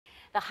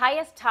The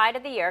highest tide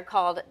of the year,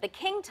 called the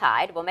King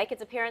Tide, will make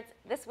its appearance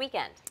this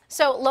weekend.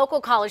 So local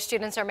college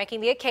students are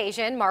making the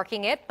occasion,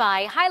 marking it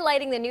by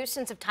highlighting the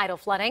nuisance of tidal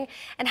flooding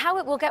and how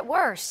it will get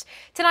worse.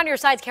 10 on Your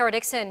Side's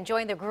Dixon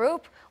joined the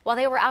group while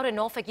they were out in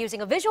Norfolk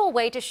using a visual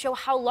way to show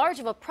how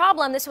large of a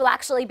problem this will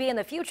actually be in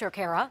the future,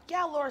 Kara.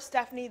 Yeah, Laura,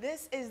 Stephanie,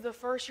 this is the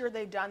first year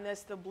they've done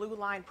this, the Blue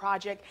Line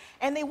Project,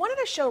 and they wanted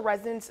to show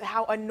residents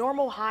how a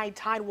normal high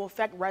tide will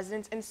affect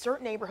residents in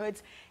certain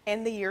neighborhoods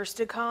in the years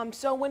to come.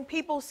 So when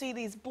people see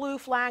these blue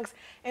flags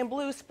and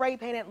blue spray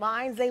painted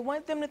lines, they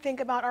want them to think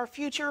about our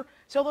future,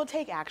 so they'll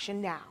take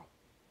action now.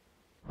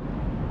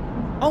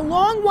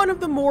 Along one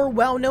of the more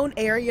well-known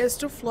areas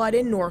to flood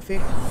in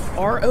Norfolk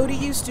are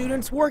ODU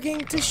students working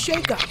to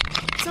shake up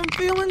some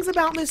feelings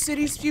about the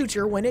city's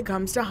future when it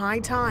comes to high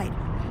tide.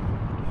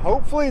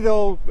 Hopefully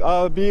they'll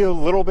be a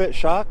little bit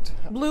shocked.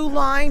 Blue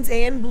lines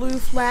and blue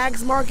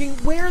flags marking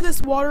where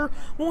this water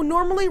will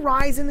normally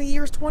rise in the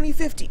years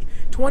 2050,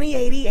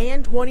 2080,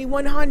 and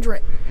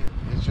 2100.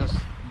 It's just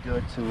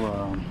good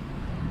to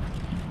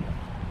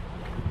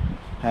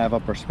have a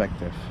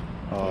perspective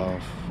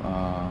of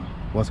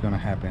what's going to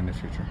happen in the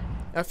future.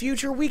 A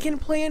future we can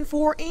plan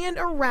for and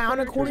around,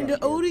 according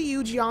to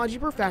ODU geology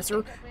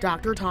professor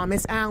Dr.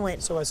 Thomas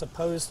Allen. So as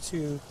opposed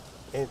to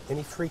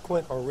any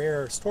frequent or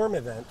rare storm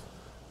event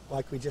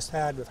like we just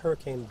had with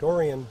Hurricane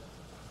Dorian,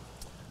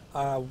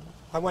 I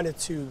wanted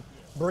to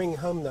bring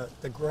home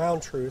the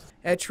ground truth.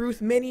 A truth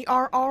many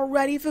are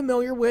already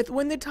familiar with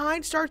when the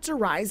tide starts to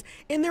rise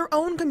in their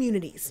own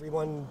communities.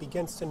 Everyone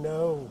begins to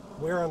know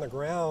where on the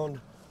ground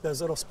those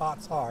little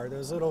spots are,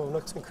 those little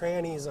nooks and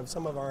crannies of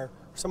some of our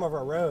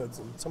roads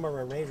and some of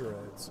our major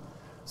roads.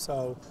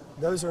 So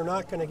those are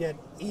not going to get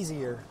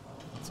easier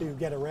to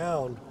get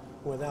around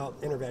without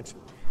intervention.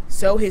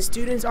 So his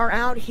students are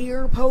out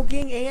here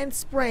poking and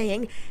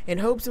spraying in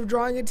hopes of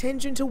drawing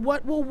attention to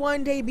what will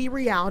one day be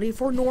reality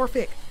for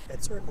Norfolk. At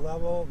a certain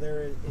level,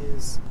 there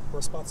is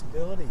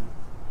responsibility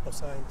of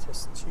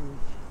scientists to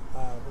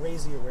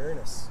raise the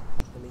awareness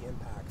and the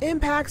impact.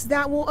 Impacts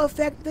that will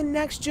affect the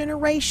next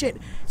generation.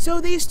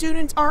 So these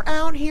students are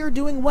out here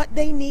doing what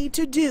they need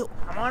to do.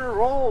 I'm on a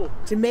roll.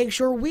 To make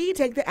sure we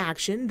take the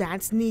action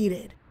that's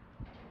needed.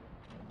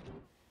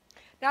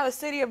 Now, the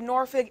city of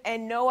Norfolk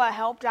and NOAA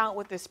helped out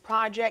with this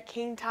project.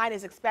 King Tide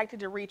is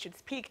expected to reach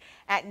its peak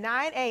at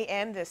 9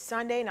 a.m. this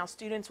Sunday. Now,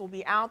 students will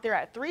be out there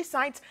at 3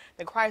 sites,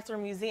 the Chrysler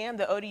Museum,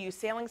 the ODU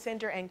Sailing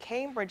Center, and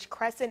Cambridge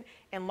Crescent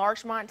in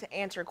Larchmont, to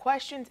answer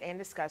questions and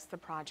discuss the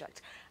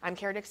project. I'm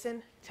Kara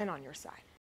Dixon, 10 on Your Side.